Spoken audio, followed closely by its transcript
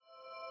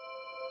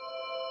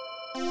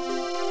Hey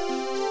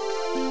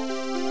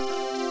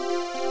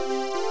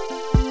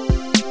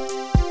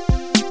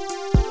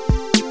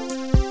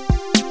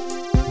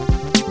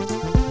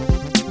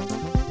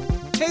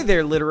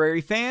there,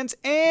 literary fans,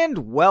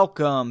 and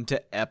welcome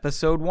to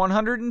episode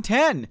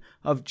 110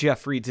 of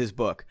Jeff Reads His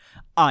Book.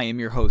 I am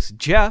your host,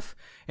 Jeff,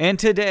 and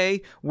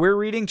today we're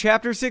reading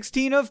chapter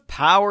 16 of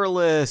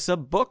Powerless, a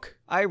book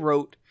I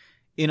wrote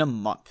in a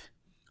month.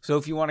 So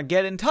if you want to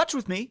get in touch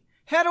with me,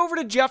 head over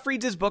to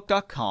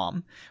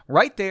jeffreadshisbook.com.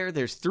 Right there,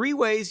 there's 3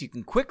 ways you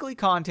can quickly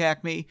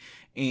contact me,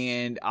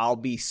 and I'll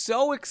be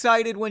so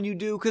excited when you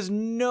do, because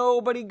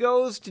nobody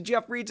goes to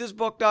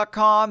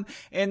jeffreadshisbook.com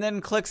and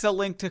then clicks a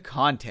link to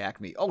contact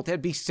me. Oh,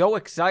 that'd be so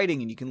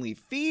exciting, and you can leave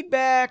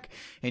feedback,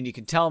 and you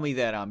can tell me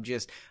that I'm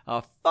just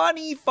a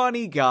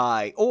funny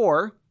guy,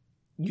 or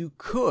you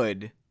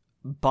could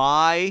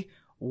buy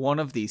one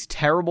of these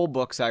terrible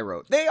books I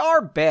wrote. They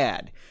are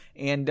bad,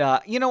 and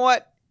you know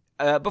what?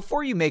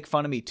 Before you make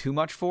fun of me too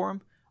much for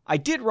them, I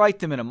did write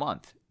them in a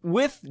month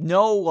with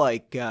no,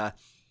 I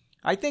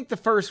think the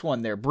first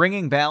one there,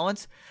 Bringing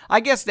Balance, I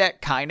guess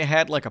that kind of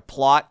had like a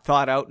plot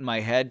thought out in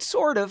my head,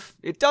 sort of.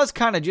 It does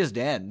kind of just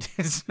end.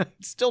 It's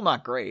still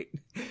not great.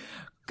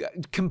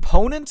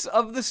 Components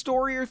of the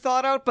story are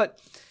thought out, but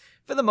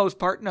for the most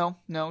part, no,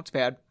 it's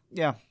bad.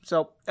 Yeah,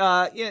 so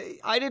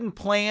I didn't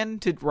plan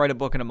to write a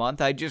book in a month.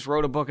 I just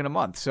wrote a book in a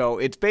month, so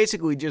it's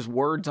basically just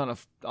words on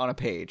a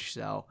page,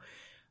 so...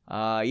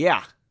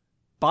 yeah,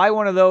 buy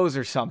one of those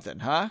or something,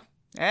 huh?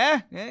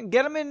 Get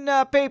them in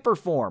paper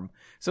form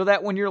so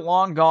that when you're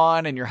long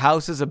gone and your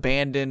house is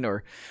abandoned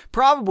or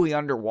probably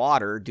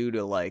underwater due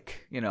to,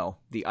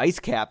 the ice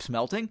caps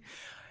melting,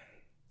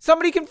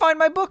 somebody can find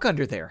my book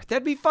under there.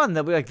 That'd be fun.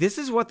 They'll be like, this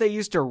is what they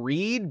used to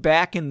read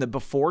back in the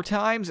before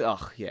times?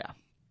 Ugh, yeah.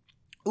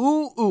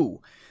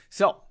 Ooh.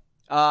 So,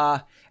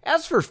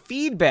 as for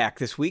feedback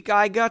this week,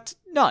 I got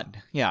none.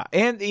 Yeah.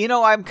 And,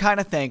 I'm kind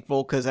of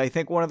thankful because I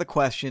think one of the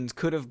questions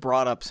could have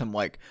brought up some,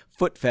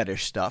 foot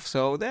fetish stuff.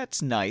 So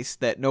that's nice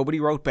that nobody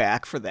wrote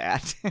back for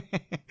that.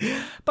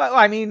 But,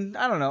 I mean,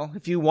 I don't know.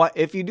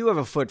 If you do have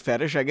a foot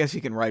fetish, I guess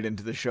you can write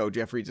into the show,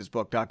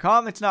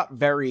 jeffreadshisbook.com. It's not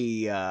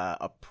very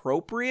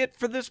appropriate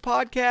for this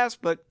podcast,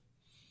 but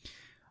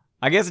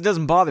I guess it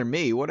doesn't bother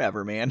me.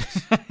 Whatever, man.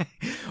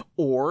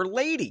 Or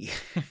lady.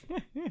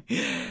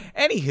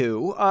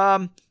 Anywho,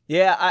 I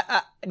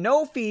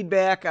no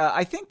feedback.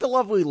 I think the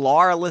lovely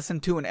Laura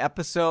listened to an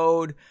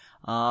episode.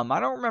 I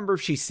don't remember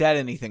if she said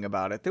anything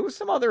about it. There was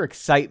some other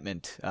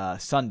excitement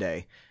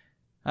Sunday.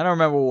 I don't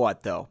remember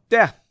what, though.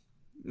 Yeah,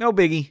 no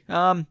biggie.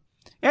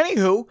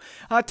 Anywho,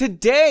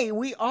 today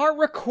we are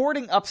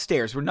recording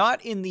upstairs. We're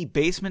not in the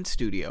basement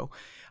studio.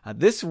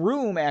 This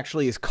room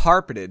actually is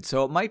carpeted,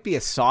 so it might be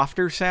a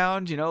softer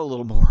sound, a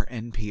little more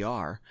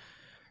NPR.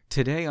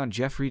 Today on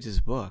Jeff Reads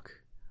His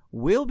Book,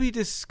 we'll be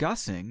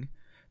discussing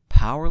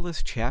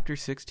Powerless Chapter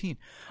 16,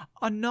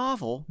 a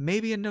novel,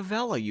 maybe a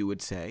novella you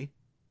would say,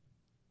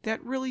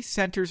 that really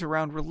centers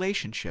around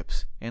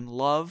relationships and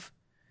love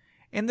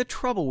and the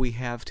trouble we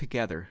have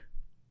together.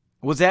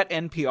 Was that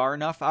NPR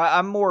enough?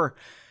 I'm more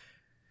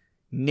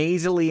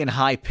nasally and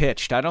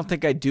high-pitched. I don't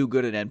think I do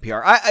good at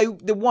NPR.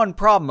 The one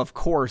problem, of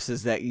course,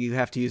 is that you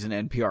have to use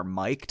an NPR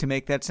mic to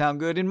make that sound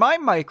good, and my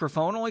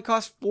microphone only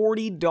costs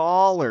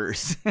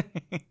 $40.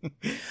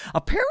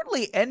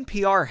 Apparently,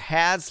 NPR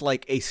has,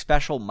 a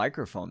special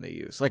microphone they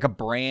use, like a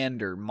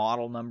brand or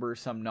model number or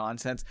some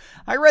nonsense.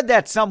 I read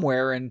that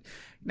somewhere, and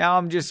now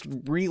I'm just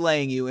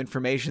relaying you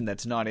information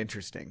that's not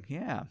interesting.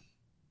 Yeah.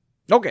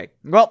 Okay,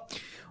 well...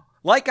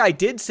 Like I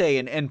did say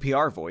in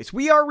NPR voice,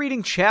 we are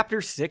reading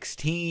chapter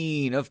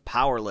 16 of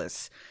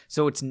Powerless.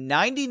 So it's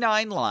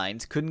 99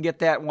 lines. Couldn't get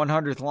that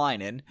 100th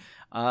line in.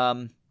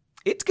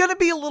 It's going to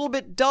be a little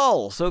bit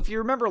dull. So if you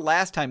remember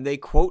last time, they,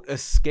 quote,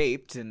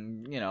 escaped.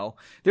 And,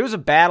 there was a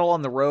battle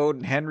on the road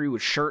and Henry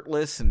was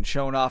shirtless and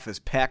showing off his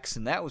pecs.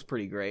 And that was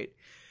pretty great.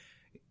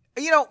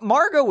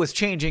 Margot was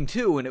changing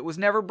too, and it was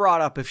never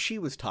brought up if she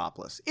was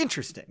topless.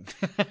 Interesting.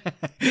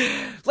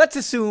 Let's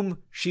assume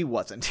she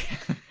wasn't.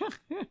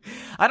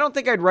 I don't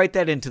think I'd write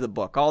that into the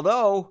book,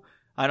 although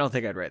I don't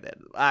think I'd write that.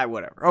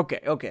 Whatever.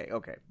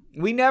 Okay.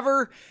 We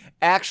never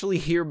actually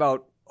hear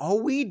about,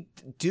 we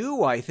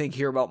do, I think,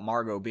 hear about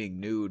Margot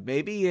being nude.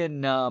 Maybe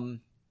in,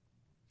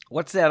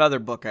 what's that other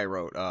book I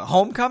wrote?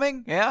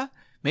 Homecoming? Yeah?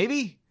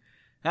 Maybe?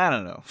 I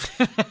don't know.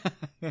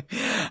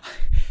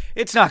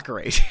 It's not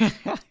great.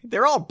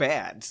 They're all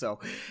bad. So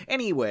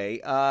anyway,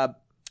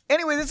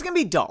 this is going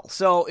to be dull.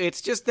 So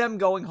it's just them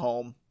going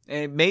home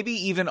and maybe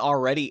even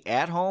already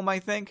at home, I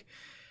think.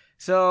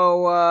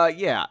 So,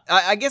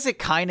 I guess it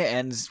kind of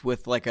ends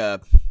with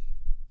a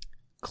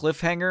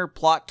cliffhanger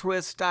plot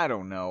twist. I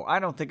don't know. I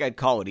don't think I'd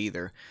call it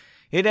either.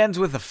 It ends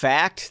with a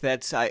fact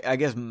that's, I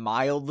guess,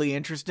 mildly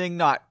interesting.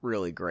 Not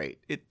really great.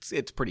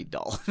 It's pretty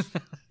dull.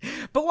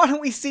 But why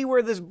don't we see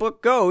where this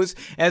book goes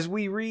as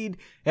we read,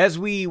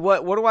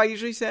 what do I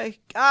usually say?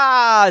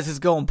 This is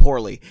going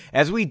poorly.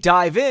 As we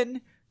dive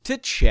in to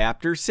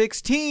chapter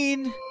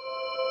 16.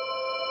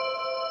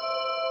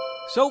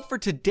 So for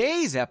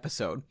today's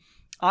episode,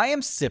 I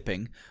am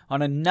sipping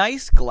on a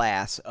nice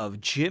glass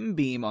of Jim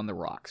Beam on the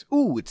rocks.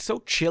 Ooh, it's so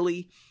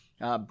chilly,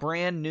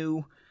 brand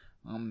new.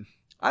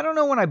 I don't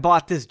know when I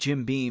bought this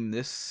Jim Beam,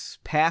 this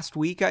past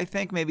week, I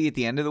think, maybe at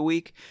the end of the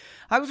week.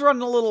 I was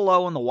running a little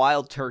low on the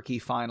wild turkey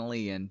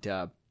finally, and,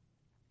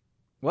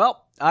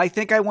 well, I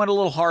think I went a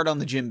little hard on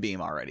the Jim Beam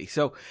already.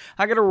 So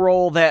I got to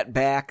roll that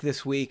back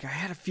this week. I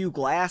had a few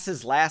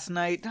glasses last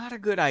night. Not a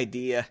good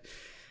idea.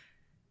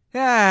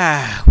 What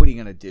are you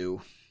going to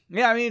do?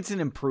 Yeah, I mean, it's an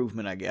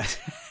improvement, I guess.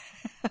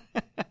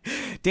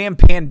 Damn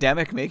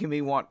pandemic making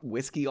me want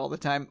whiskey all the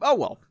time. Oh,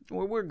 well,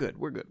 we're good.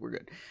 We're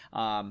good.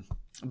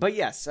 But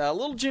yes, a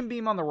little Jim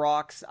Beam on the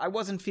rocks. I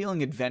wasn't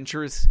feeling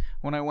adventurous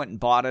when I went and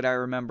bought it, I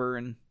remember.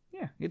 And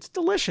yeah, it's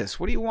delicious.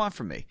 What do you want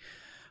from me?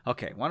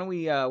 Okay,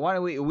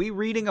 are we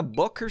reading a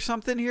book or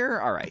something here?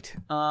 All right.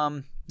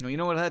 You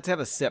know what? Let's have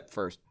a sip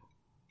first.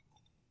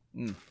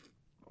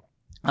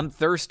 I'm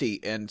thirsty,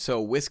 and so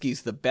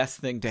whiskey's the best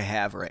thing to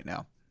have right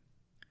now.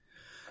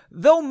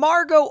 Though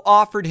Margot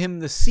offered him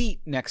the seat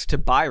next to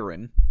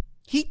Byron,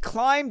 he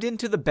climbed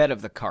into the bed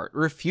of the cart,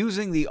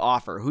 refusing the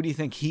offer. Who do you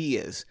think he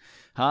is?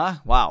 Huh?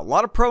 Wow, a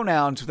lot of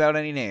pronouns without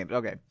any names.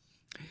 Okay.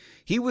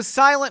 He was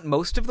silent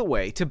most of the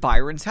way to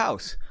Byron's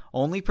house,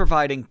 only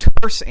providing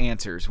terse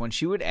answers when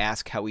she would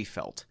ask how he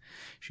felt.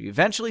 She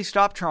eventually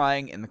stopped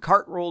trying, and the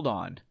cart rolled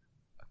on,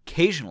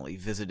 occasionally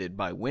visited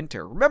by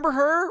Winter. Remember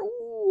her?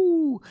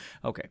 Ooh.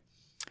 Okay.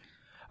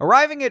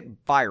 Arriving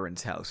at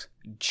Byron's house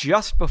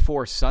just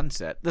before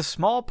sunset, the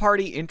small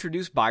party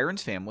introduced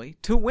Byron's family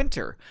to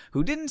Winter,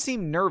 who didn't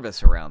seem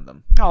nervous around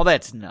them. Oh,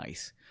 that's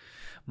nice.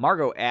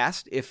 Margot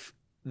asked if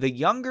the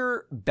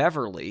younger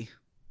Beverly...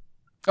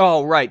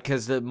 Oh, right,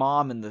 because the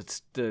mom and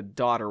the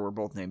daughter were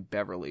both named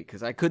Beverly,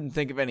 because I couldn't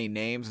think of any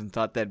names and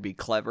thought that'd be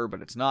clever,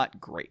 but it's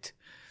not great.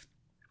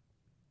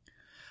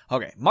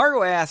 Okay,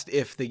 Margot asked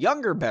if the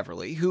younger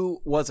Beverly, who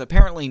was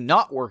apparently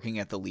not working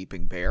at the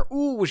Leaping Bear,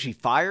 was she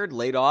fired,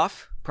 laid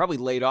off? Probably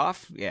laid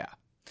off, yeah.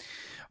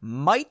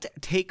 Might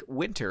take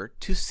Winter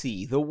to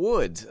see the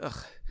woods.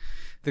 Ugh.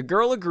 The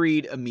girl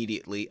agreed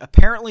immediately,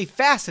 apparently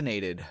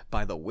fascinated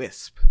by the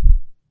wisp.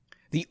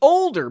 The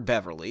older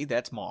Beverly,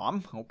 that's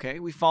Mom, okay,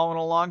 we following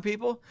along,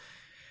 people,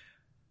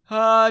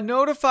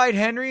 notified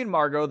Henry and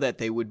Margot that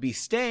they would be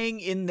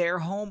staying in their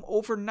home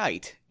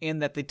overnight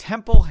and that the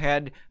temple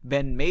had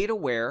been made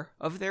aware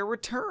of their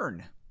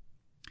return.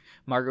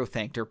 Margot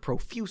thanked her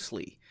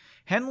profusely.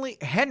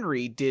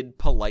 Henry did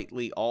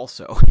politely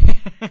also.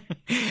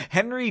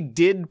 Henry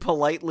did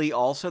politely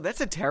also.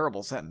 That's a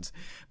terrible sentence.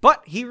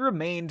 But he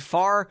remained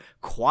far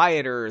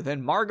quieter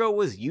than Margot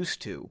was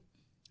used to.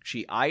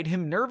 She eyed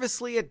him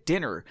nervously at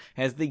dinner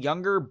as the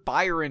younger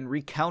Byron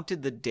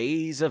recounted the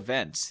day's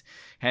events.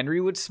 Henry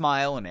would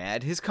smile and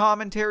add his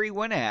commentary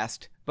when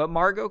asked, but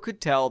Margot could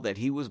tell that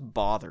he was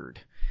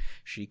bothered.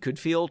 She could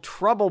feel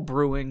trouble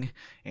brewing,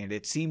 and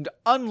it seemed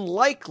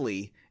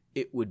unlikely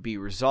it would be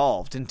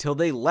resolved until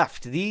they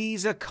left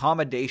these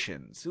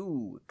accommodations.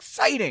 Ooh,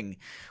 exciting!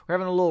 We're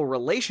having a little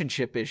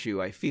relationship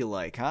issue, I feel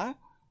like, huh?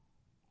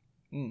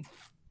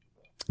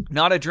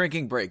 Not a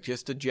drinking break,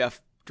 just a Jeff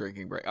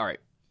drinking break. All right.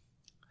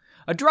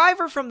 A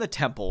driver from the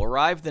temple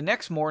arrived the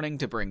next morning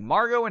to bring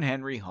Margot and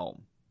Henry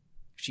home.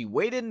 She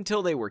waited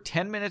until they were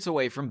 10 minutes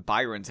away from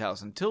Byron's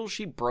house until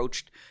she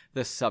broached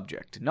the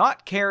subject,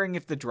 not caring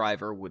if the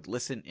driver would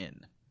listen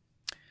in.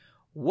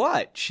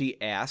 What?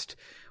 She asked,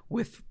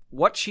 with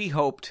what she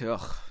hoped...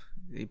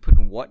 They put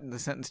what in the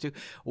sentence too?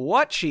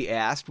 What, she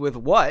asked, with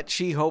what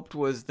she hoped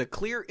was the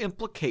clear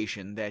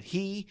implication that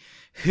he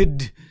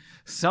had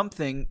some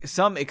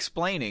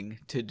explaining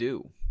to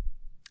do.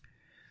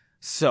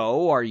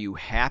 So, are you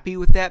happy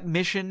with that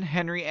mission?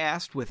 Henry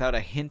asked without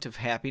a hint of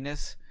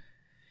happiness.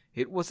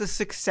 It was a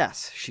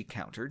success, she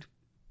countered.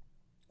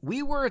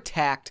 We were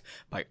attacked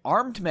by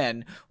armed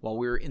men while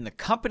we were in the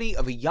company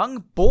of a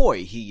young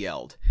boy, he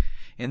yelled.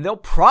 And they'll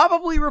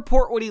probably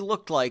report what he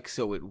looked like,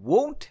 so it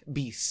won't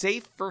be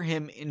safe for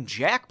him in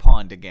Jack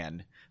Pond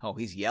again. Oh,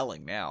 he's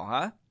yelling now,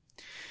 huh?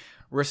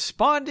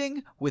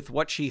 Responding with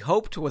what she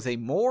hoped was a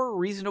more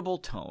reasonable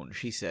tone,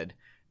 she said,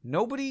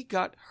 "Nobody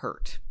got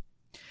hurt."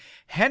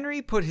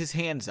 Henry put his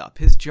hands up,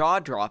 his jaw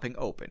dropping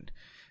open.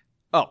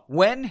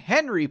 When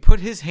Henry put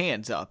his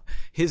hands up,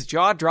 his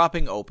jaw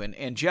dropping open,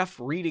 and Jeff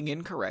reading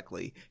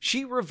incorrectly,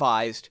 she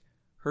revised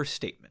her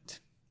statement.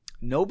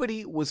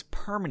 Nobody was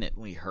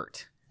permanently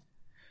hurt.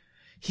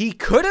 He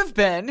could have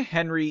been,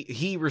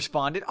 he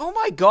responded. Oh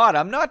my God,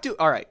 I'm not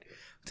All right,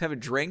 let's have a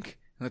drink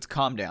and let's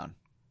calm down.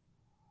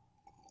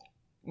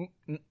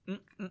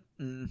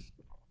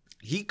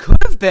 He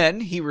could have been,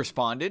 he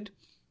responded.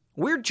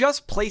 We're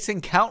just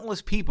placing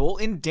countless people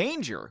in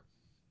danger.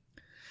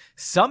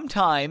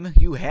 Sometime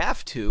you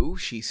have to,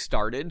 she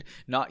started,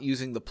 not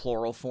using the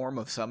plural form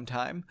of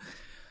sometime.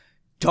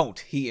 Don't,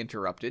 he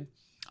interrupted.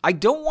 I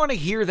don't want to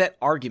hear that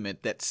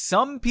argument that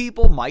some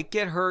people might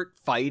get hurt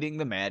fighting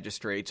the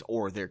magistrates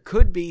or there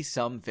could be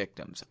some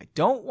victims. I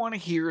don't want to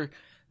hear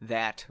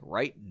that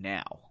right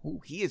now.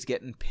 Ooh, he is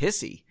getting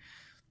pissy.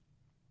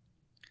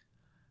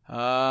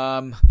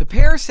 The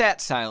pair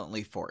sat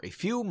silently for a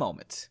few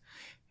moments.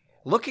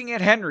 Looking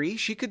at Henry,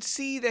 she could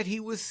see that he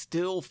was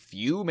still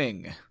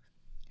fuming.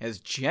 As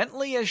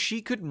gently as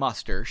she could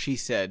muster, she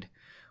said,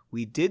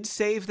 "We did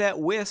save that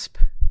wisp."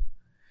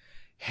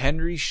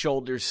 Henry's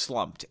shoulders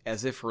slumped,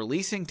 as if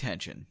releasing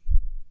tension.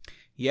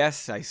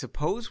 "Yes, I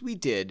suppose we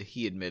did,"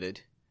 he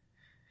admitted.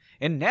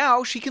 "And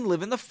now she can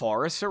live in the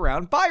forests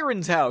around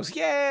Byron's house.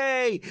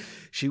 Yay!"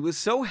 "She was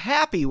so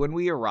happy when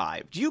we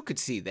arrived. You could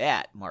see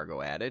that,"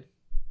 Margot added.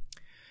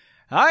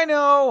 I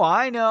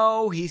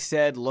know, he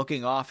said,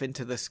 looking off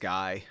into the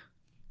sky.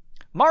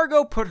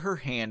 Margot put her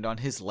hand on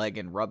his leg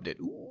and rubbed it.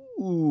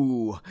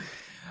 "Ooh,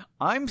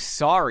 I'm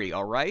sorry,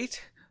 all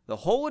right? The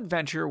whole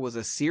adventure was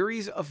a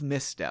series of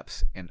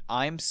missteps, and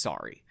I'm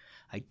sorry.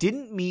 I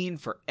didn't mean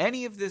for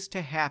any of this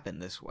to happen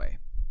this way."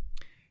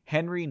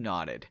 Henry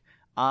nodded.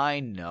 "I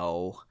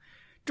know.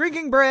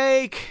 Drinking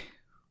break!"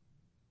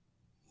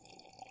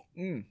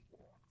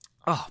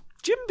 Oh,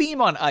 Jim Beam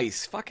on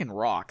ice fucking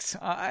rocks.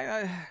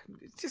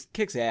 It just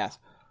kicks ass.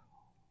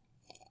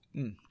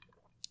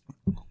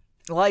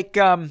 Like,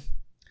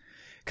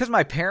 because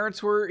my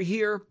parents were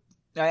here,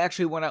 I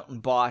actually went out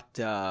and bought,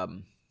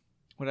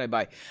 what did I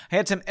buy? I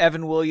had some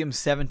Evan Williams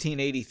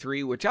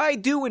 1783, which I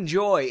do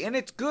enjoy, and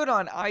it's good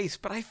on ice,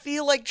 but I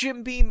feel like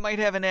Jim Beam might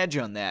have an edge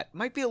on that.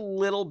 Might be a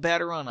little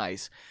better on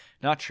ice.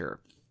 Not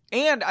sure.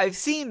 And I've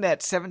seen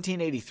that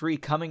 1783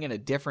 coming in a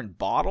different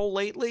bottle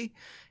lately,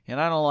 and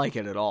I don't like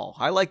it at all.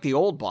 I like the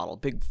old bottle,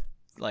 big,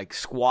 like,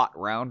 squat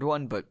round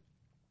one, but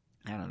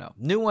I don't know.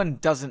 New one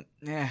doesn't,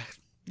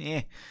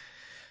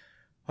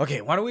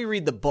 Okay, why don't we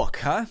read the book,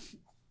 huh?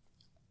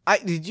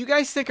 Did you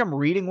guys think I'm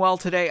reading well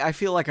today? I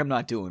feel like I'm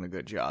not doing a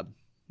good job.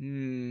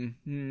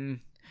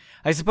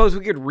 I suppose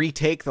we could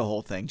retake the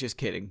whole thing. Just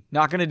kidding.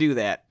 Not going to do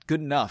that.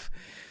 Good enough.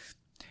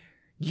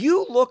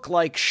 "You look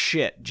like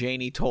shit,"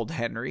 Janie told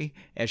Henry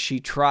as she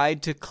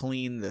tried to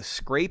clean the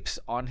scrapes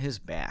on his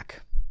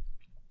back.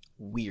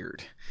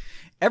 Weird.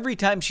 Every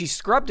time she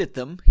scrubbed at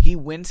them, he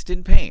winced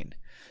in pain.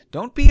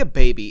 "Don't be a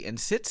baby and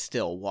sit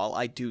still while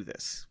I do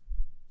this."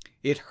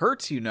 "It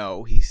hurts, you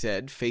know," he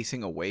said,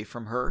 facing away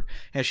from her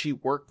as she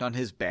worked on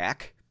his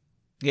back.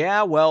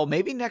 "Yeah, well,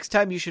 maybe next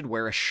time you should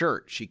wear a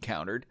shirt," she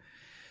countered.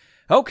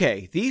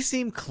 "Okay, these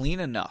seem clean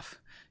enough.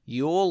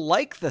 You'll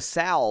like the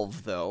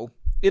salve, though.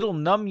 It'll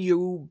numb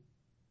you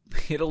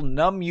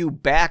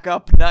back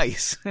up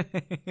nice."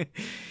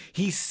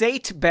 He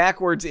sate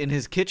backwards in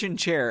his kitchen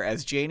chair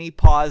as Janie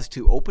paused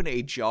to open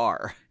a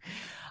jar.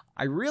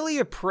 I really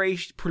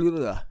appreciate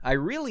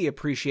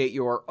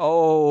your...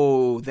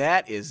 "Oh,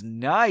 that is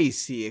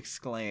nice," he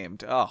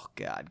exclaimed. "Oh,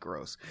 God,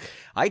 gross."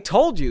 "I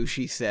told you,"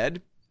 she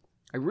said.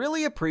 "I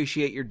really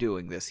appreciate your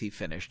doing this," he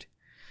finished.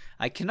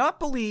 "I cannot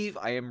believe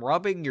I am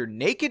rubbing your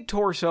naked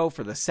torso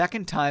for the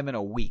second time in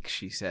a week,"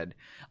 she said.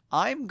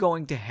 "I'm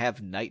going to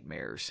have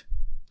nightmares."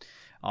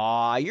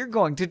 "Aw, you're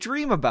going to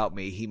dream about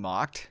me," he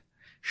mocked.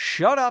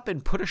 "Shut up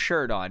and put a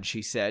shirt on,"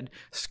 she said,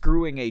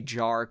 screwing a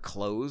jar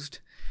closed.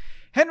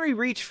 Henry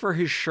reached for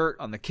his shirt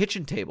on the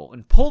kitchen table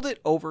and pulled it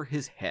over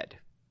his head.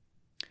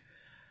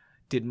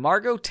 "Did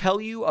Margot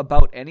tell you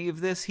about any of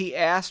this?" he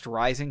asked,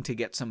 rising to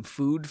get some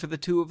food for the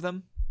two of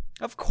them.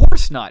 "Of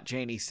course not,"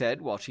 Janie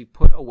said while she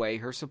put away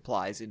her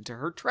supplies into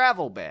her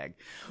travel bag.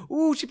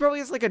 Ooh, she probably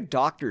has like a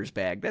doctor's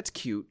bag. That's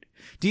cute.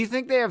 "Do you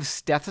think they have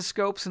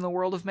stethoscopes in the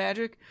world of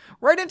magic?"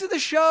 "Right into the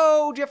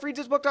show,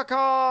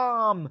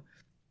 jeffreadsbook.com.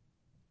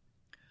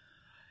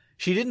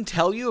 "She didn't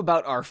tell you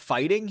about our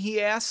fighting?"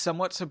 he asked,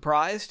 somewhat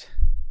surprised.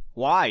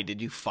 "Why,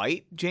 did you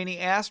fight?" Janie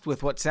asked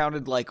with what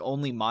sounded like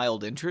only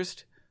mild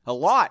interest. "A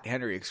lot,"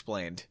 Henry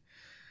explained.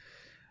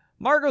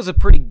 "Margot's a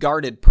pretty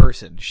guarded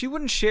person. She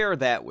wouldn't share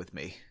that with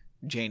me,"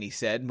 Janie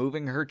said,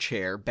 moving her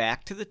chair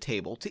back to the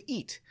table to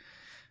eat.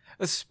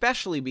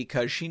 "Especially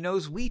because she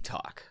knows we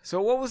talk.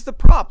 So what was the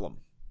problem?"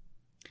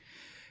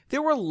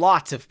 "There were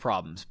lots of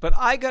problems, but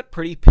I got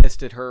pretty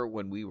pissed at her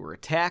when we were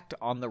attacked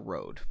on the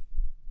road."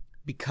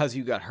 "Because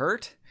you got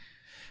hurt?"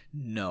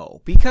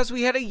 "No, because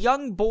we had a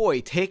young boy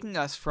taking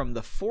us from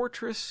the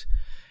fortress,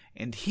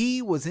 and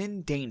he was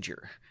in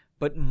danger.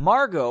 But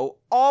Margot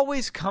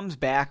always comes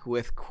back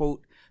with,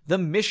 quote, 'The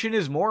mission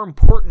is more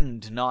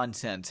important'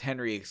 nonsense,"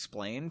 Henry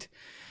explained.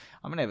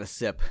 I'm gonna have a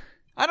sip.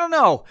 I don't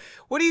know.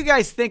 What do you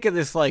guys think of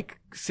this, like,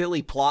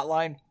 silly plot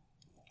line?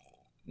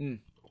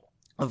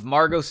 Of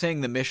Margot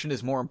saying the mission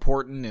is more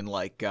important and,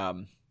 like,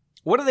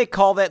 what do they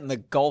call that in the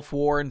Gulf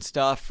War and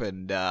stuff?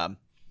 And,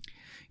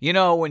 you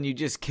know, when you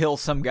just kill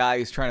some guy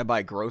who's trying to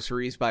buy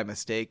groceries by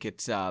mistake,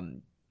 it's, they have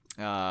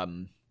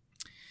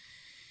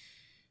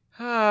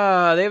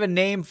a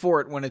name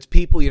for it when it's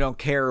people you don't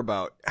care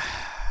about.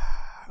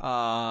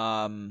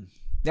 I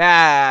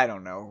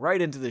don't know.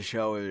 Right into the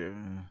show.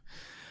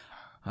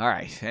 All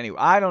right. Anyway,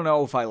 I don't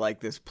know if I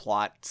like this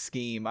plot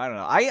scheme. I don't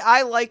know.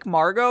 I like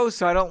Margot,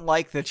 so I don't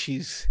like that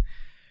she's,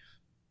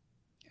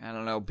 I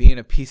don't know, being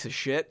a piece of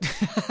shit.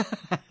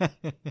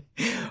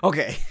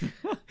 Okay.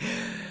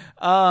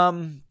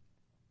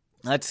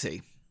 Let's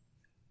see.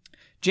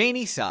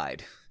 Janie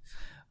sighed.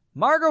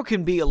 "Margot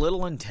can be a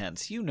little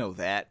intense, you know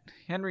that."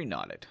 Henry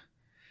nodded.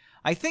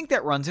 I think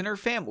that runs in her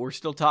family. We're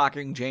still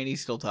talking.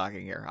 Janie's still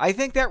talking here. I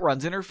think that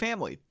runs in her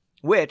family.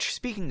 Which,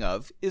 speaking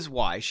of, is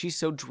why she's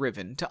so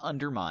driven to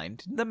undermine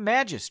the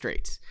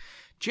magistrates.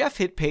 Jeff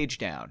hit page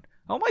down.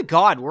 Oh my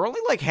god, we're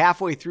only like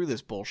halfway through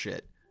this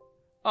bullshit.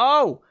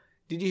 Oh,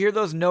 did you hear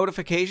those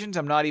notifications?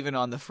 I'm not even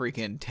on the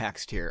freaking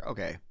text here.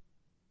 Okay.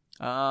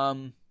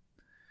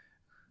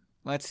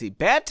 Let's see.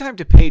 Bad time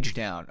to page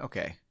down.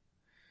 Okay.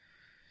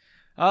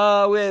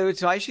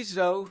 It's why she's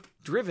so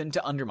driven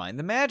to undermine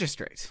the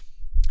magistrates.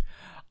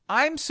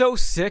 I'm so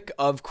sick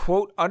of,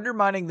 quote,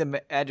 undermining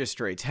the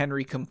magistrates,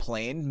 Henry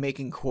complained,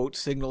 making quote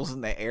signals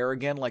in the air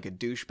again like a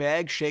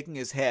douchebag, shaking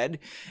his head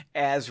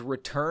as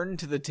returned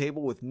to the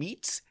table with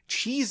meats,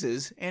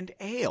 cheeses, and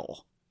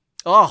ale.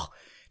 Oh,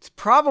 it's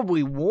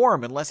probably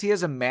warm unless he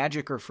has a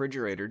magic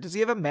refrigerator. Does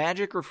he have a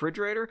magic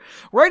refrigerator?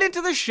 Right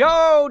into the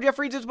show,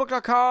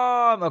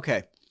 jeffreadsbook.com.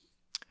 Okay.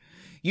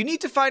 You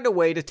need to find a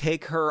way to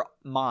take her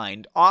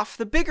mind off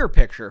the bigger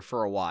picture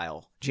for a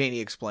while, Janie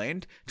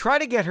explained. Try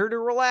to get her to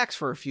relax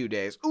for a few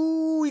days.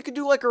 Ooh, you could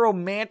do like a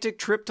romantic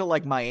trip to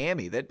like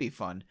Miami. That'd be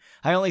fun.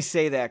 I only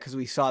say that because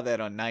we saw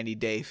that on 90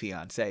 Day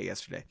Fiancé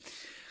yesterday.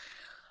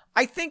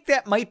 I think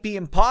that might be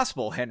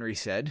impossible, Henry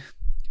said.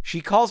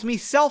 She calls me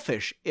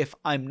selfish if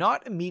I'm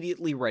not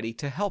immediately ready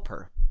to help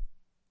her.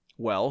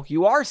 Well,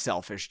 you are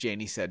selfish,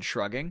 Janie said,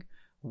 shrugging.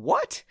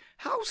 What?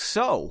 How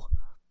so?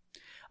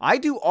 I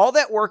do all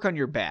that work on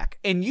your back,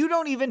 and you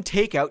don't even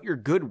take out your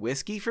good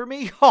whiskey for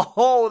me?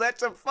 Oh,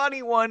 that's a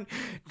funny one.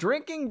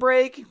 Drinking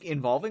break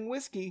involving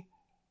whiskey.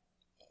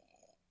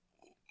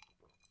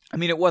 I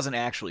mean, it wasn't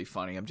actually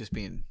funny. I'm just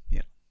being,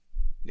 yeah.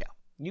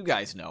 You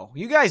guys know.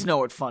 You guys know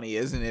what funny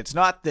is, and it's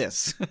not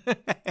this.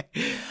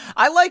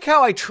 I like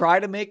how I try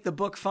to make the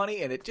book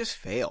funny, and it just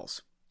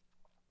fails.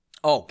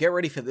 Oh, get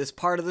ready for this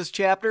part of this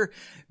chapter.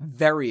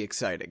 Very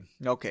exciting.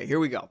 Okay, here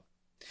we go.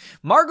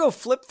 Margot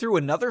flipped through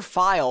another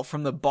file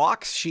from the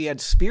box she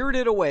had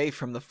spirited away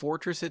from the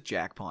fortress at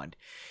Jack Pond.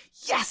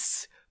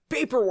 Yes!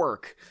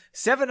 Paperwork!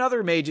 7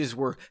 other mages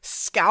were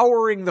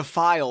scouring the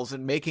files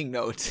and making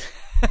notes.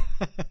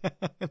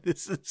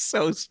 This is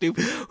so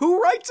stupid.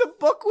 Who writes a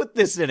book with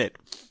this in it?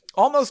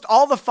 Almost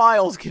all the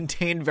files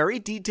contain very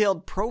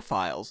detailed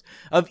profiles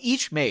of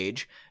each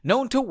mage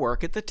known to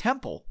work at the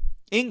temple,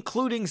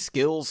 including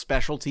skills,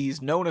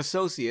 specialties, known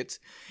associates,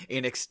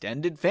 and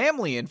extended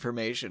family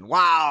information.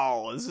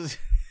 Wow, this is...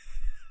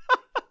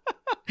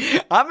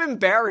 I'm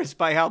embarrassed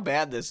by how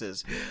bad this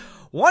is.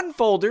 One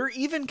folder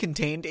even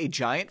contained a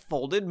giant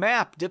folded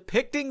map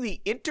depicting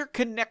the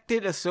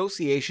interconnected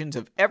associations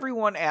of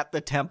everyone at the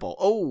temple.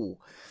 Oh,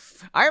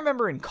 I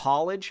remember in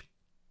college...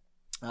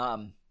 you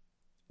know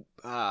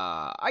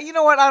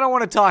what? I don't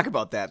want to talk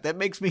about that. That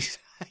makes me...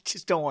 I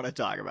just don't want to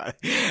talk about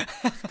it.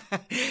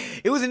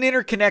 It was an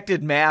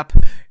interconnected map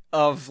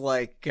of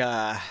like,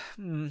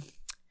 people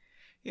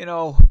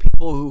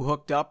who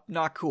hooked up.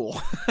 Not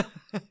cool.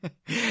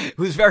 It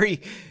was very,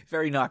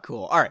 very not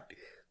cool. All right.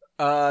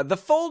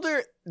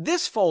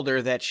 This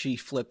folder that she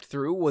flipped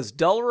through was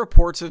dull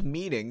reports of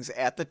meetings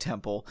at the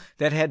temple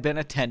that had been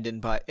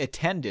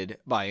attended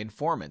by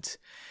informants.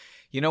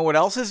 You know what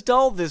else is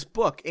dull? This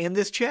book and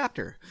this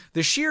chapter.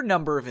 The sheer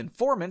number of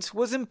informants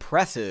was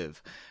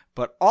impressive.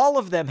 But all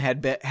of them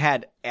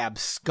had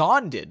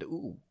absconded,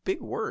 ooh,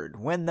 big word,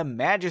 when the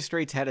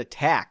magistrates had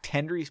attacked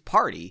Henry's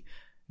party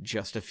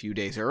just a few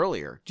days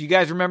earlier. Do you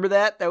guys remember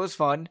that? That was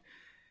fun.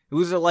 It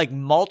was like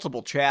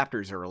multiple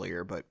chapters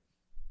earlier, but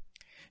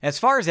as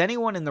far as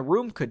anyone in the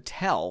room could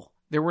tell,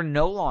 there were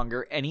no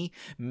longer any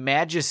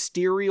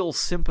magisterial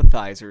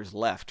sympathizers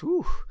left.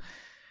 Ooh.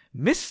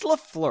 Miss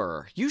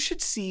Lafleur, you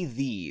should see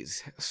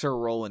these, Sir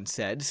Roland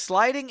said,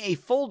 sliding a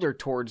folder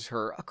towards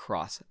her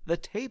across the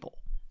table.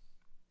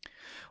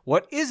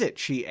 What is it?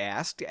 She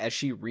asked as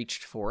she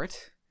reached for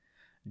it.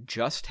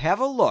 Just have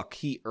a look,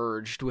 he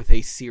urged with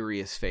a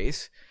serious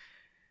face.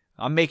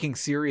 I'm making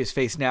serious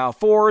face now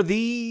for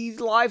the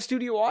live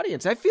studio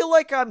audience. I feel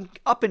like I'm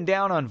up and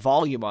down on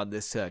volume on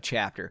this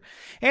chapter,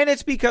 and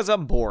it's because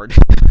I'm bored.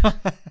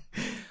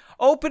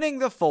 Opening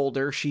the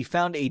folder, she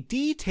found a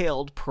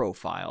detailed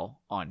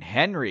profile on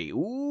Henry.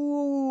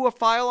 Ooh, a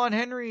file on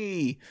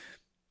Henry.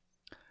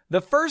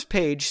 The first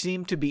page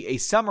seemed to be a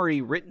summary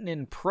written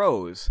in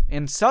prose,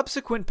 and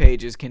subsequent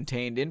pages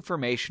contained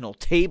informational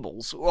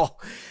tables. Oh,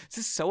 this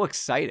is so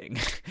exciting,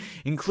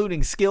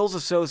 including skills,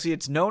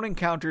 associates, known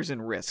encounters,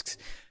 and risks.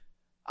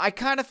 I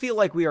kind of feel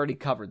like we already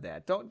covered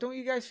that. Don't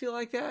you guys feel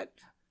like that?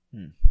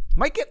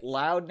 Might get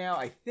loud now.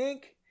 I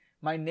think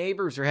my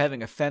neighbors are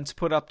having a fence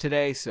put up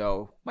today,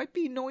 so might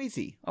be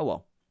noisy. Oh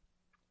well.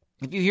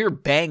 If you hear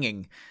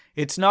banging,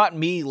 it's not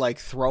me like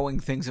throwing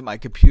things at my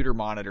computer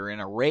monitor in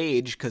a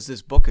rage because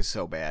this book is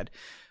so bad,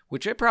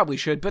 which I probably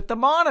should, but the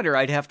monitor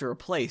I'd have to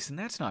replace, and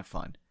that's not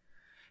fun.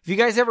 If you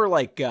guys ever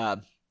like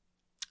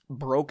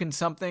broken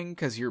something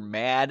because you're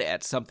mad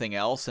at something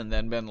else and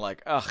then been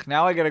like, ugh,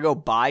 now I gotta go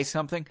buy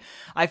something.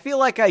 I feel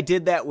like I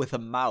did that with a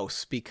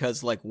mouse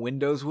because like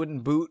Windows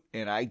wouldn't boot,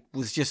 and I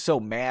was just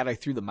so mad I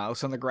threw the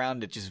mouse on the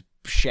ground, it just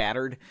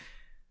shattered.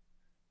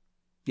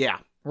 Yeah.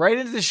 Right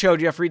into the show,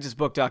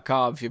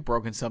 jeffreadsbook.com if you've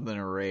broken something in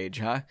a rage,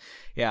 huh?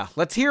 Yeah,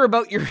 let's hear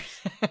about your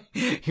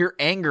your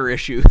anger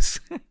issues.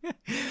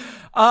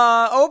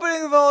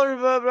 Opening the folder,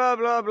 blah, blah,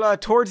 blah, blah.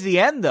 Towards the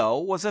end, though,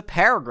 was a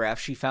paragraph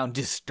she found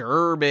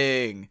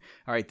disturbing.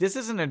 All right, this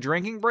isn't a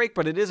drinking break,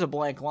 but it is a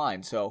blank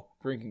line, so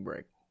drinking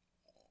break.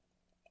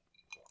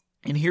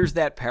 And here's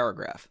that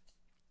paragraph.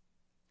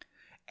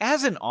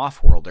 As an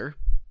off-worlder,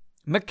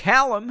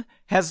 McCallum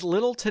has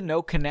little to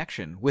no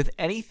connection with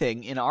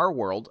anything in our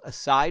world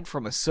aside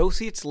from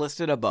associates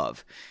listed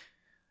above.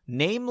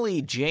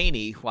 Namely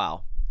Janie,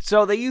 wow.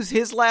 So they use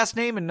his last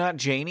name and not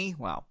Janie?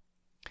 Wow.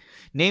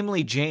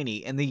 Namely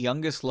Janie and the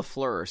youngest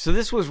LaFleur. So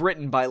this was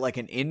written by like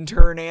an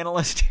intern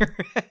analyst here.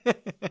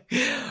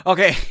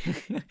 Okay.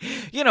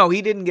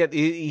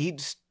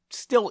 He's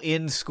still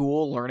in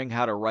school learning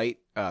how to write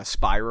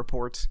spy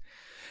reports.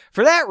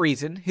 For that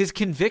reason, his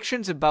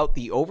convictions about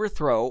the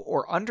overthrow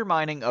or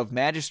undermining of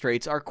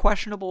magistrates are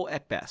questionable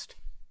at best.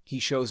 He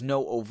shows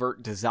no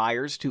overt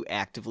desires to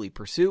actively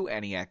pursue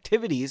any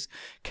activities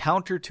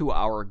counter to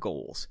our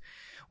goals.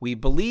 We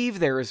believe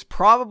there is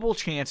probable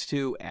chance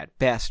to, at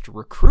best,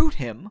 recruit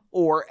him,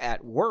 or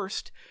at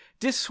worst,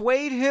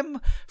 dissuade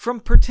him from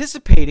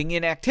participating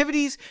in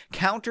activities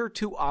counter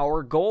to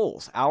our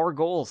goals. Our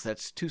goals,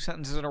 that's 2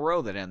 sentences in a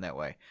row that end that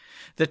way.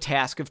 The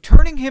task of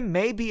turning him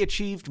may be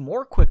achieved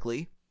more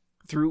quickly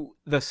through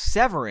the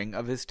severing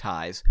of his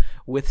ties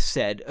with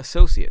said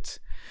associates.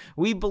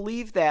 We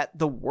believe that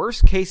the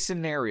worst-case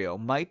scenario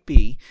might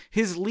be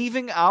his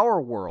leaving our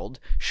world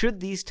should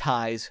these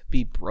ties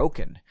be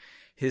broken.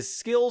 His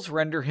skills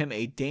render him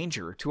a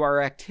danger to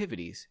our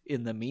activities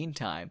in the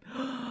meantime.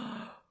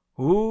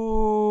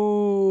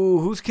 Ooh,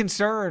 who's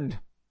concerned?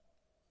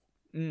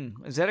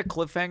 Is that a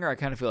cliffhanger? I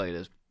kind of feel like it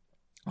is.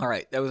 All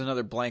right, that was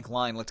another blank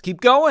line. Let's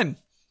keep going.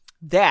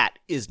 That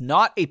is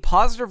not a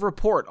positive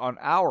report on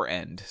our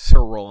end,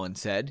 Sir Roland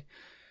said.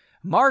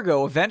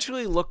 Margot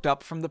eventually looked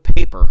up from the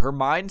paper, her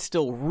mind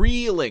still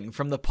reeling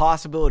from the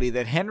possibility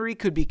that Henry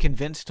could be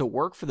convinced to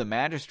work for the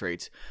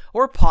magistrates,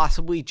 or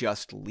possibly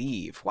just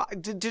leave. Why,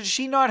 did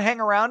she not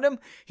hang around him?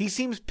 He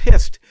seems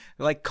pissed,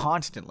 like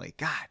constantly.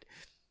 God.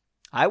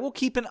 I will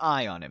keep an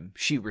eye on him,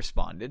 she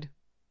responded.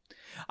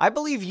 I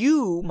believe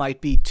you might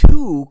be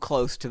too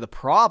close to the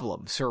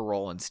problem, Sir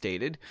Roland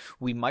stated.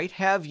 We might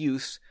have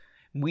use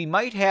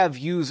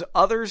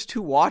others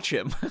to watch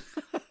him.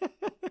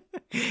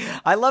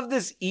 I love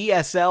this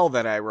ESL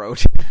that I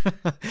wrote.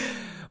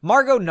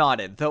 Margot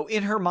nodded, though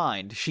in her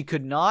mind she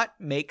could not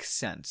make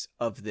sense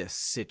of this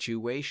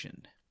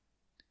situation.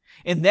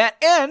 And that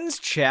ends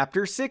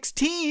chapter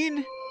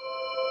 16.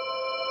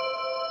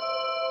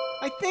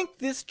 I think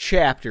this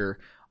chapter,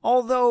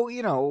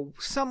 although,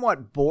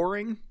 somewhat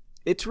boring,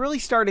 it's really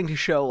starting to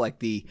show like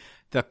the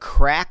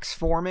cracks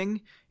forming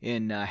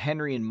in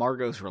Henry and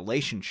Margot's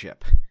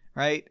relationship.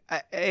 Right?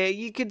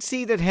 You can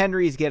see that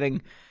Henry's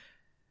getting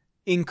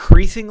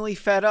increasingly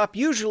fed up.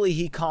 Usually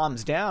he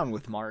calms down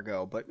with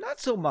Margot, but not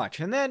so much.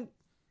 And then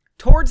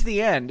towards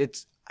the end,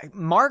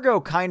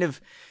 Margot kind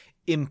of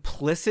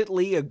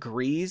implicitly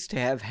agrees to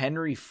have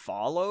Henry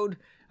followed.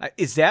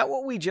 Is that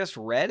what we just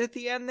read at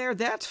the end there?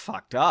 That's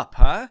fucked up,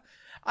 huh?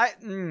 I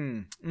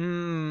don't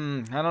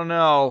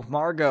know.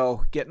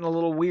 Margot getting a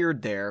little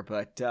weird there,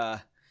 but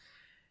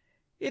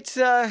it's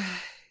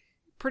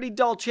pretty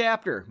dull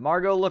chapter.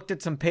 Margot looked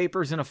at some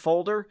papers in a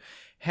folder.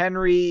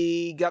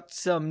 Henry got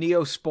some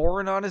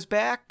Neosporin on his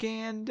back,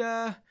 and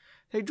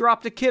they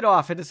dropped a kid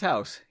off at his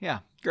house. Yeah,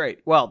 great.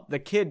 Well, the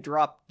kid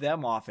dropped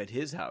them off at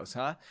his house,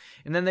 huh?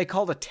 And then they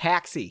called a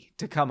taxi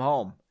to come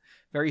home.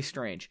 Very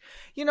strange.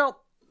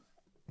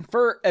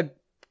 For a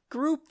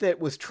group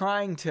that was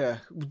trying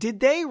to... Did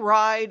they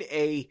ride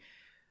a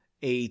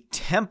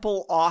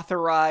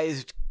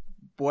temple-authorized,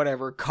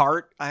 whatever,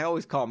 cart? I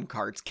always call them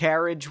carts.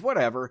 Carriage,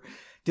 whatever.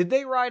 Did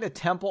they ride a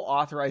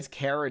temple-authorized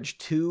carriage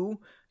to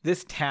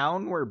this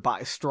town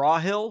by Straw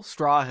Hill?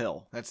 Straw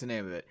Hill, that's the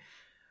name of it.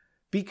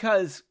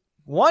 Because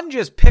one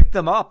just picked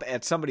them up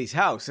at somebody's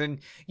house, and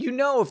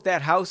if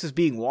that house is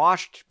being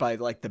watched by,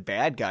 like, the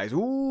bad guys,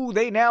 ooh,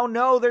 they now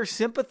know they're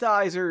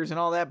sympathizers and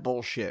all that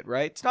bullshit,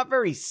 right? It's not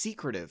very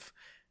secretive.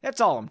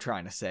 That's all I'm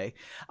trying to say.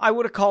 I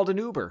would have called an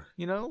Uber,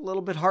 a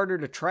little bit harder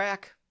to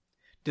track.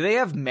 Do they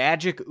have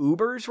magic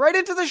Ubers? Right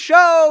into the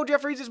show,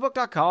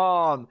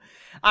 jeffreadsbook.com.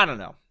 I don't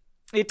know.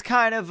 It's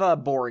kind of a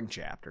boring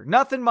chapter.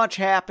 Nothing much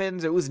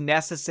happens. It was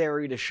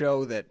necessary to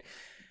show that,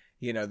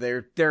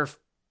 they're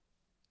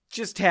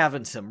just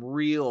having some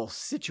real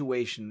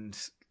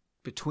situations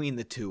between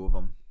the two of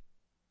them.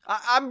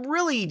 I'm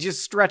really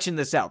just stretching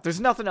this out. There's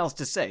nothing else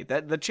to say.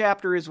 The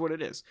chapter is what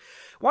it is.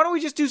 Why don't we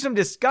just do some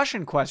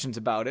discussion questions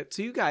about it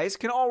so you guys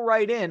can all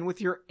write in with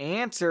your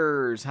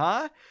answers,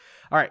 huh?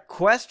 All right,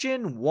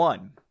 question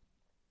 1.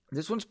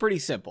 This one's pretty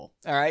simple.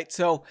 All right,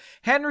 so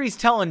Henry's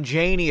telling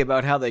Janie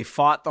about how they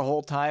fought the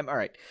whole time. All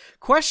right,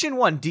 question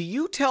 1. Do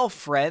you tell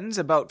friends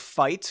about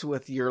fights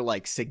with your,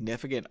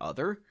 significant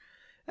other?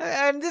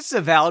 And this is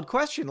a valid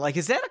question.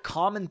 Is that a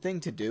common thing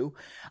to do?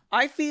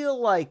 I feel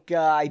like,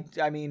 I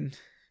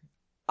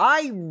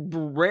I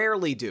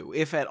rarely do,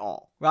 if at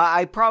all.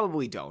 I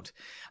probably don't.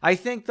 I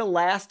think the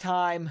last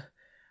time,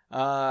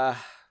 I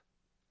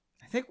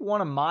think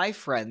one of my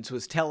friends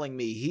was telling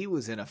me he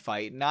was in a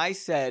fight, and I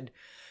said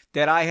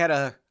that I had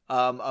a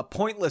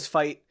pointless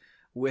fight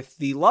with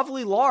the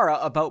lovely Laura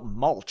about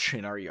mulch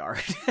in our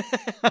yard.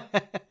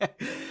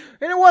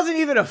 And it wasn't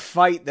even a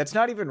fight. That's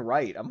not even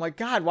right. I'm like,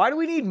 God, why do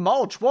we need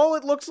mulch? Well,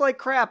 it looks like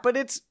crap, but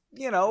it's,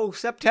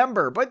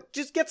 September. But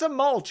just get some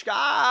mulch.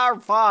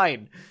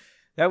 Fine.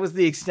 That was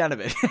the extent of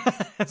it.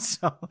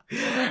 So,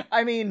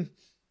 I mean,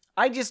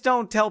 I just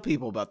don't tell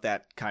people about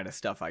that kind of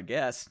stuff, I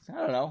guess. I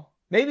don't know.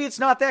 Maybe it's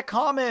not that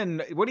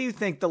common. What do you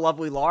think, the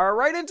lovely Laura?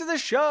 Write into the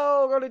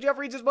show. Go to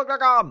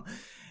jeffreadshisbook.com.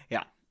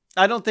 Yeah.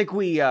 I don't think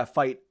we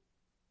fight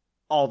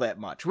all that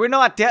much. We're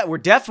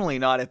definitely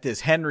not at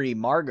this Henry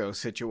Margot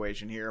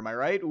situation here. Am I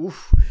right?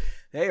 Oof.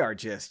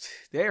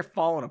 They're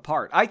falling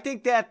apart. I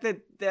think that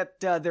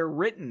they're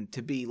written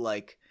to be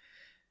like,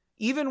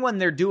 even when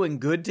they're doing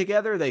good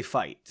together, they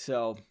fight.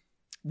 So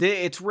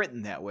it's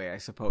written that way, I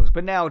suppose.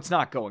 But now it's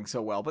not going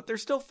so well, but they're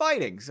still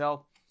fighting.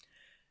 So,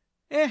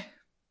 yeah,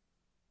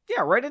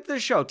 write into the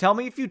show. Tell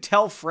me if you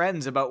tell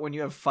friends about when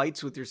you have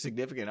fights with your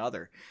significant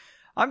other.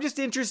 I'm just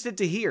interested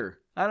to hear.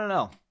 I don't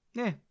know.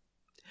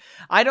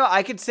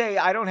 I could say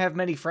I don't have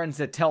many friends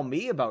that tell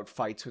me about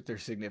fights with their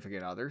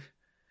significant other.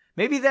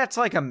 Maybe that's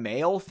like a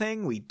male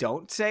thing. We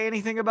don't say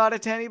anything about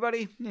it to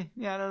anybody.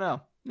 I don't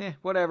know.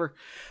 Whatever.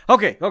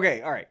 Okay,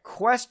 all right.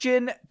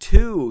 Question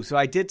 2. So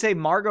I did say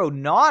Margot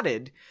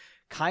nodded,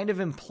 kind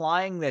of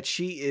implying that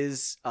she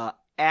is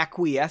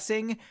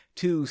acquiescing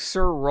to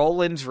Sir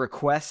Roland's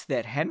request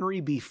that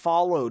Henry be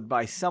followed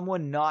by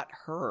someone not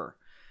her,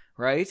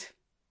 right?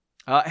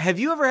 Have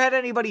you ever had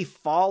anybody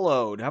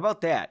followed? How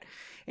about that?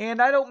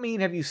 And I don't mean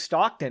have you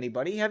stalked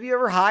anybody. Have you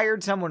ever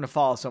hired someone to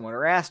follow someone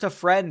or asked a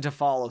friend to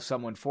follow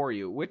someone for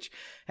you, which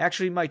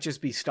actually might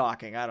just be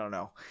stalking. I don't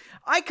know.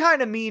 I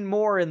kind of mean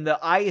more in the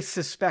I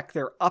suspect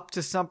they're up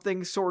to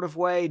something sort of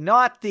way,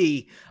 not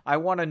the I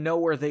want to know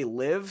where they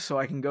live so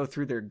I can go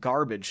through their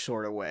garbage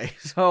sort of way.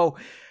 So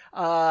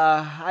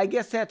I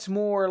guess that's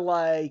more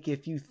like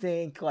if you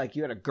think like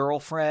you had a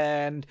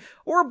girlfriend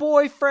or a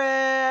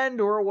boyfriend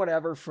or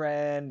whatever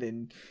friend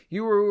and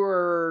you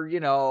were,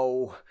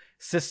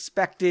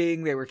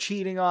 suspecting they were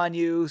cheating on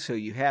you, so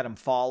you had them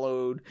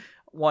followed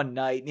one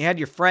night and you had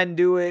your friend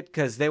do it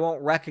because they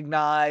won't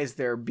recognize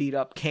their beat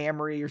up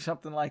Camry or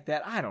something like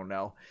that. I don't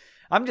know.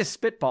 I'm just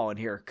spitballing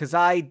here because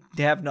I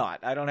have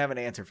not. I don't have an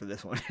answer for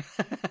this one.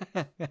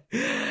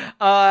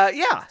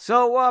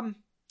 So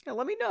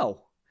let me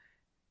know.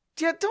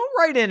 Yeah, don't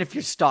write in if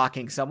you're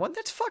stalking someone.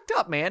 That's fucked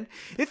up, man.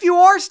 If you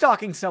are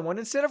stalking someone,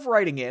 instead of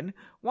writing in,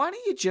 why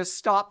don't you just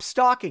stop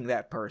stalking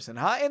that person,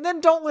 huh? And then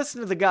don't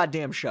listen to the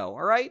goddamn show,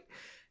 all right?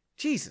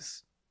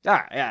 Jesus.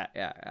 Yeah.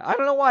 I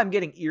don't know why I'm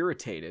getting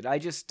irritated. I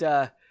just,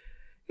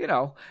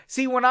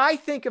 See, when I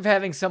think of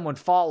having someone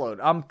followed,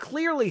 I'm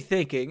clearly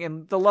thinking,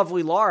 and the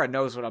lovely Laura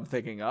knows what I'm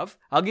thinking of.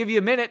 I'll give you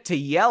a minute to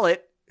yell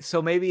it,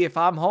 so maybe if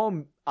I'm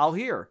home, I'll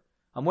hear.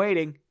 I'm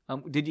waiting.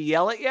 Did you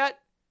yell it yet?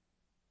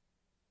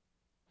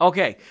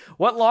 Okay,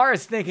 what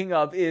Laura's thinking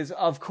of is,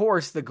 of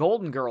course, the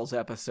Golden Girls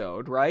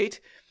episode, right?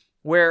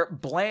 Where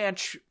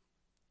Blanche,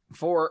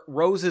 for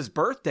Rose's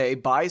birthday,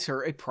 buys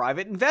her a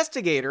private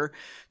investigator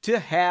to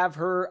have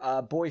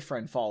her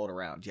boyfriend followed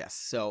around. Yes,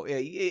 so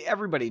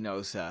everybody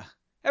knows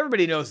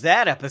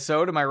that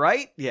episode, am I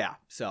right? Yeah,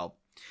 so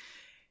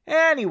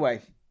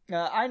anyway,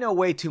 I know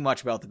way too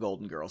much about the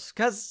Golden Girls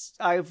because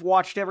I've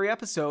watched every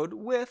episode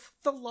with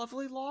the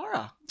lovely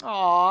Laura.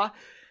 Aww.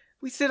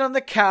 We sit on the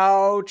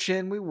couch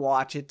and we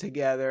watch it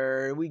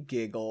together. We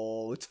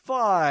giggle. It's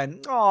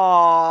fun.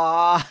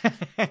 Aww.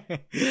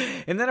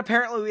 And then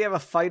apparently we have a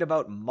fight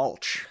about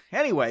mulch.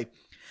 Anyway,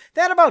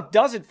 that about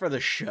does it for the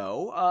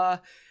show.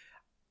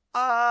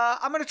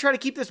 I'm going to try to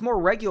keep this more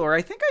regular.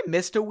 I think I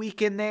missed a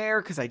week in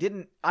there because I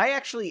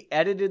actually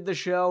edited the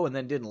show and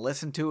then didn't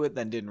listen to it,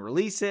 then didn't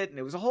release it. And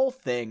it was a whole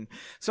thing.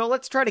 So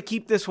let's try to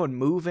keep this one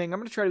moving. I'm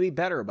going to try to be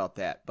better about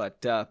that.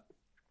 But,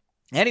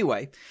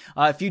 anyway,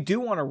 if you do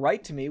want to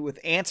write to me with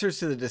answers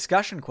to the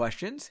discussion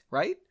questions,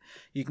 right,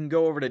 you can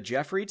go over to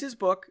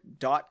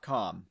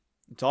jeffreadshisbook.com.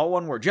 It's all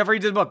one word,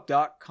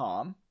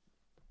 jeffreadshisbook.com,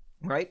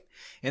 right?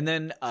 And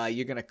then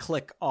you're going to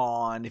click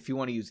on, if you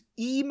want to use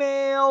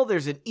email,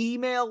 there's an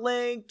email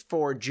link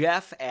for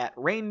Jeff at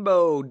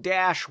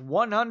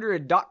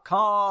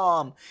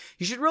rainbow-100.com.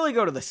 You should really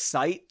go to the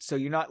site so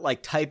you're not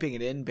like typing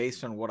it in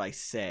based on what I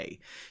say.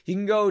 You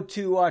can go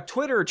to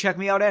Twitter, check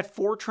me out at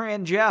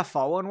FortranJeff,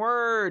 all one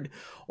word.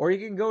 Or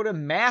you can go to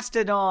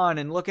Mastodon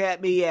and look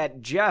at me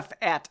at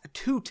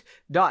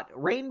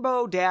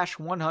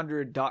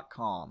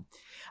jeff@toot.rainbow-100.com.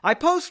 I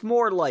post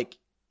more like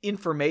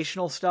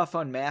informational stuff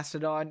on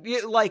Mastodon.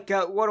 Like,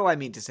 what do I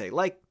mean to say?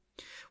 Like,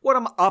 what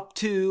I'm up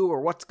to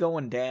or what's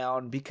going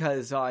down.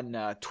 Because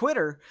on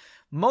Twitter,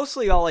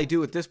 mostly all I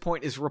do at this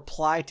point is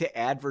reply to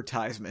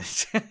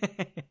advertisements.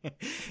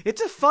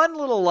 It's a fun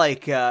little,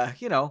 like,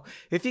 if you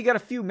got a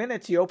few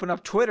minutes, you open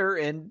up Twitter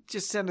and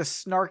just send a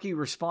snarky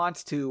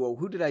response to,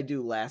 who did I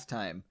do last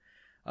time?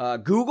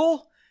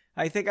 Google?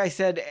 I think I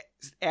said,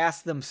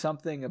 ask them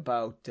something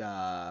about,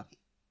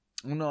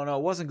 no,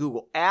 it wasn't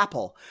Google.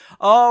 Apple.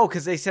 Oh,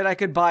 because they said I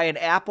could buy an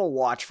Apple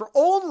Watch for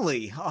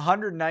only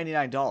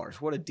 $199.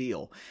 What a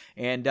deal.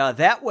 And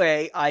that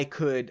way I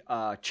could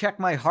check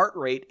my heart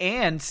rate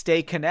and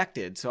stay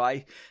connected. So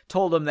I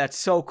told them that's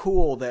so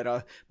cool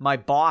that my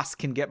boss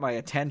can get my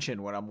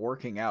attention when I'm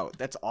working out.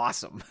 That's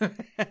awesome.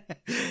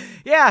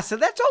 Yeah, so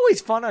that's always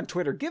fun on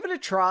Twitter. Give it a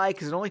try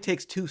because it only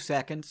takes 2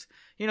 seconds.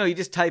 You know, you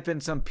just type in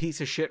some piece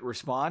of shit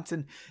response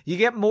and you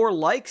get more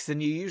likes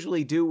than you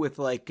usually do with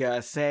like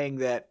saying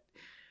that,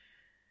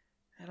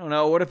 I don't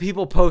know, what do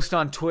people post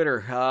on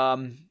Twitter?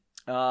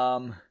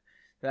 That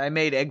I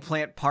made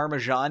eggplant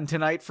parmesan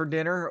tonight for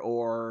dinner,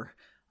 or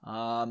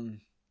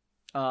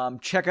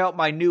check out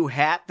my new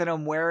hat that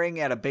I'm wearing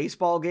at a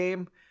baseball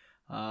game.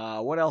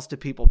 What else do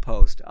people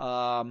post?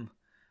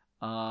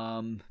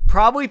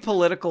 Probably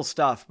political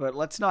stuff, but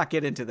let's not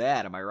get into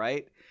that, am I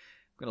right?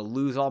 I'm going to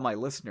lose all my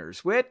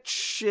listeners,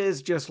 which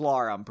is just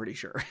Laura, I'm pretty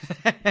sure.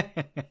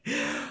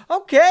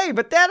 Okay,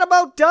 but that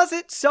about does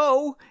it.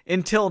 So,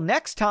 until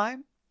next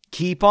time,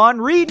 keep on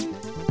reading.